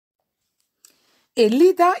A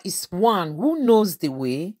leader is one who knows the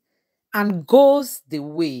way and goes the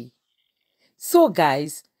way. So,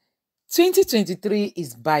 guys, 2023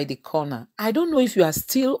 is by the corner. I don't know if you are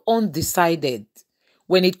still undecided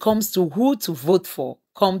when it comes to who to vote for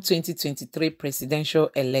come 2023 presidential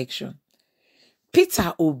election.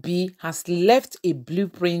 Peter Obi has left a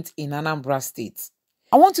blueprint in Anambra State.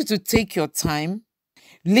 I want you to take your time,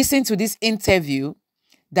 listen to this interview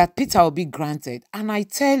that Peter Obi granted, and I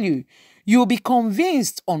tell you, you'll be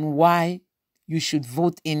convinced on why you should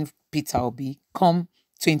vote in Peter Obi come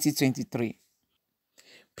 2023.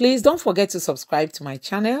 Please don't forget to subscribe to my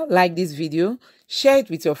channel, like this video, share it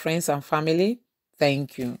with your friends and family.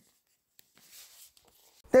 Thank you.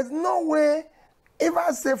 There's no way, if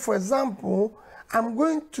I say, for example, I'm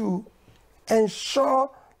going to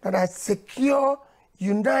ensure that I secure,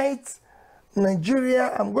 unite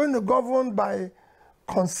Nigeria, I'm going to govern by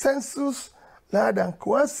consensus rather than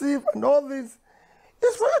coercive and all this.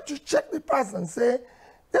 It's for you to check the past and say,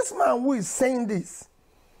 this man who is saying this,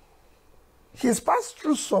 he's passed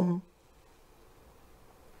through some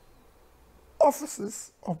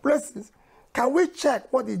offices or places. Can we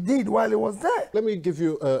check what he did while he was there? Let me give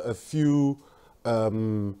you a few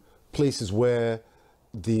places where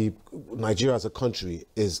Nigeria as a country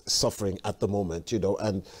is suffering at the moment,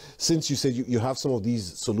 and since you said you have some of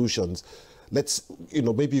these solutions, let's,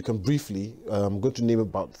 maybe you can briefly, I'm going to name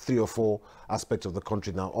about 3 or 4 aspects of the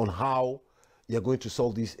country now on how you're going to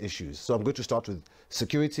solve these issues. So I'm going to start with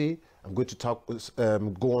security. I'm going to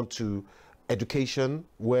go on to education,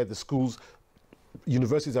 where the schools,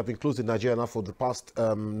 universities have been closed in Nigeria now for the past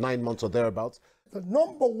 9 months or thereabouts. The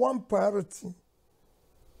number one priority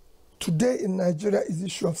today in Nigeria is the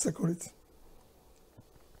issue of security,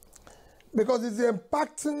 because it's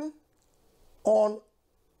impacting on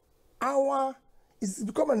it's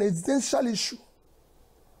become an existential issue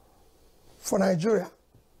for Nigeria.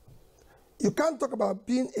 You can't talk about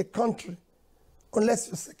being a country unless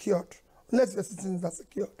you're secured, unless your citizens are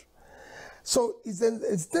secured. So it's an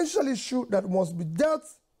existential issue that must be dealt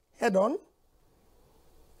head-on,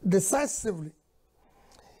 decisively.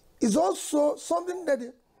 It's also something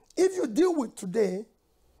that if you deal with today,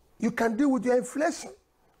 you can deal with your inflation,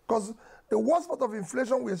 because the worst part of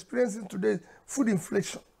inflation we're experiencing today is food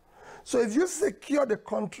inflation. So if you secure the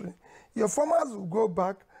country, your farmers will go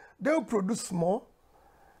back, they will produce more,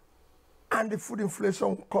 and the food inflation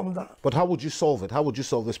will come down. But how would you solve it? How would you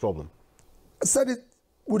solve this problem? I said it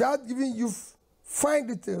without giving you fine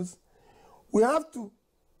details. We have to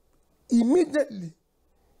immediately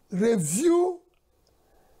review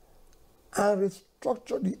and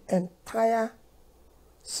restructure the entire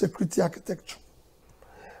security architecture.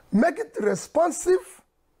 Make it responsive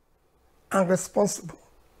and responsible.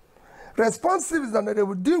 Responsive is that they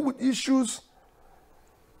will deal with issues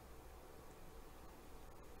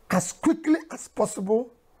as quickly as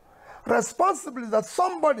possible. Responsible is that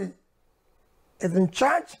somebody is in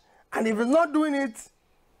charge, and if he's not doing it,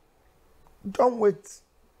 don't wait.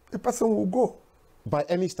 The person will go. By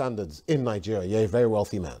any standards in Nigeria, you're a very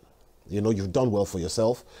wealthy man. You've done well for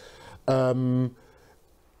yourself. A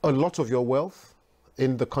lot of your wealth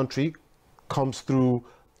in the country comes through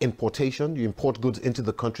importation. You import goods into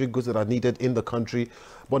the country, goods that are needed in the country.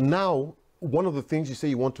 But now, one of the things you say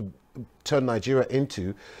you want to turn Nigeria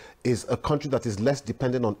into is a country that is less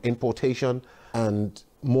dependent on importation and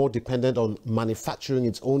more dependent on manufacturing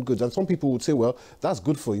its own goods. And some people would say, well, that's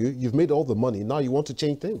good for you. You've made all the money. Now you want to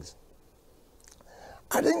change things.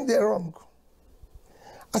 I think they're wrong.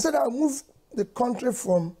 I said I'll move the country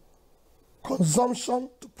from consumption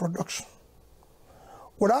to production.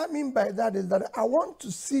 What I mean by that is that I want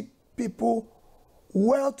to see people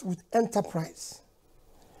wealth with enterprise.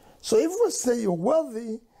 So if we say you're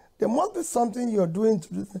wealthy, there must be something you're doing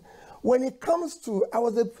to do. When it comes to, I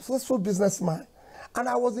was a successful businessman, and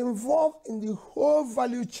I was involved in the whole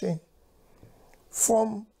value chain,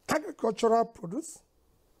 from agricultural produce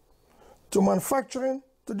to manufacturing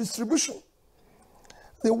to distribution.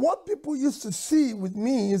 What people used to see with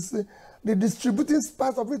me is the distributing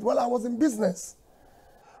part of it while I was in business.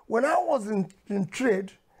 When I was in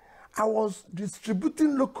trade, I was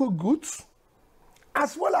distributing local goods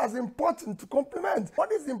as well as importing to complement.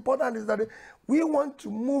 What is important is that we want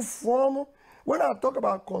to move from, when I talk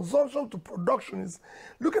about consumption to production, is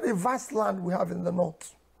look at the vast land we have in the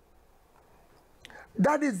north.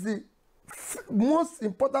 That is the most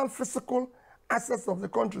important physical assets of the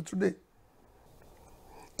country today.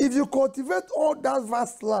 If you cultivate all that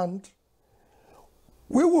vast land,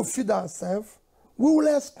 we will feed ourselves, we will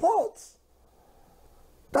export.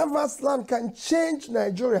 That vast land can change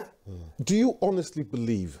Nigeria. Do you honestly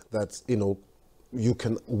believe that, you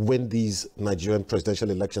can win these Nigerian presidential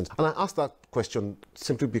elections? And I ask that question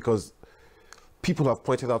simply because people have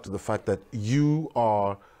pointed out to the fact that you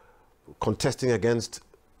are contesting against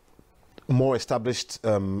more established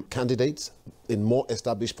candidates in more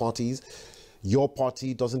established parties. Your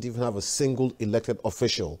party doesn't even have a single elected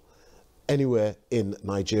official anywhere in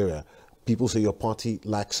Nigeria. People say your party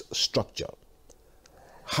lacks structure.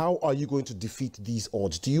 How are you going to defeat these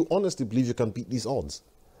odds? Do you honestly believe you can beat these odds?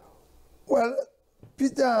 Well,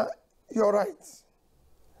 Peter, you're right.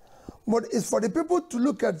 But it's for the people to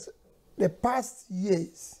look at the past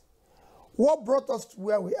years. What brought us to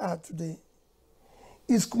where we are today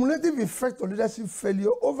is cumulative effect of leadership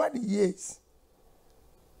failure over the years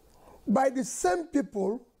by the same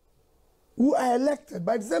people who are elected,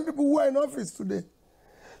 by the same people who are in office today.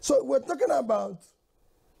 So we're talking about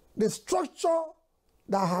the structure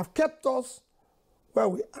that have kept us where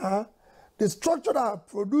we are, the structure that have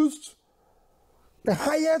produced the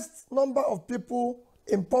highest number of people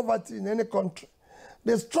in poverty in any country,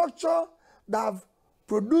 the structure that have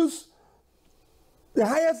produced the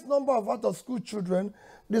highest number of out-of-school children,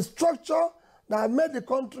 the structure that have made the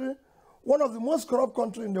country one of the most corrupt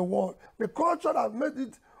countries in the world, the culture that have made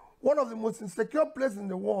it one of the most insecure places in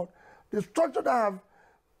the world, the structure that have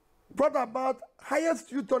brought about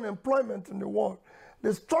highest youth unemployment in the world,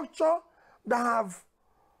 the structure that have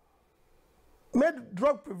made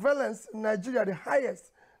drug prevalence in Nigeria the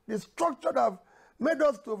highest, the structure that have made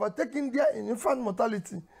us to overtake India in infant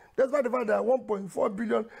mortality. That's why the fact there are 1.4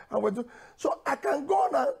 billion and we're so I can go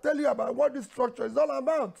on and tell you about what this structure is all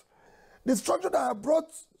about. The structure that have brought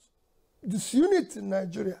disunity in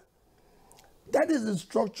Nigeria, that is the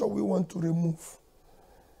structure we want to remove.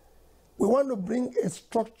 We want to bring a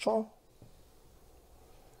structure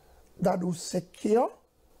that will secure,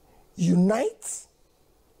 unite,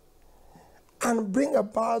 and bring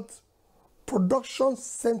about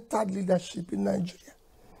production-centered leadership in Nigeria,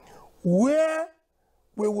 where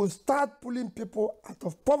we will start pulling people out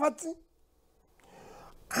of poverty.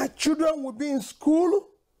 Our children will be in school,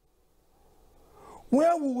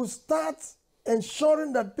 where we will start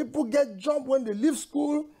ensuring that people get jobs when they leave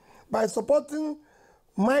school by supporting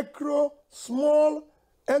micro, small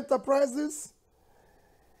enterprises,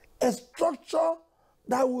 a structure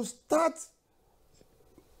that will start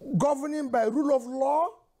governing by rule of law,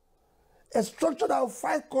 a structure that will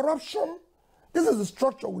fight corruption. This is the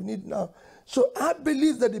structure we need now. So I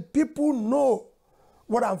believe that the people know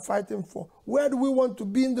what I'm fighting for. Where do we want to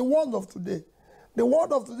be in the world of today? The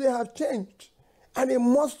world of today has changed. And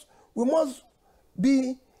we must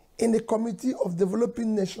be in the Committee of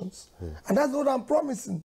Developing Nations. And that's what I'm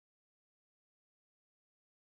promising.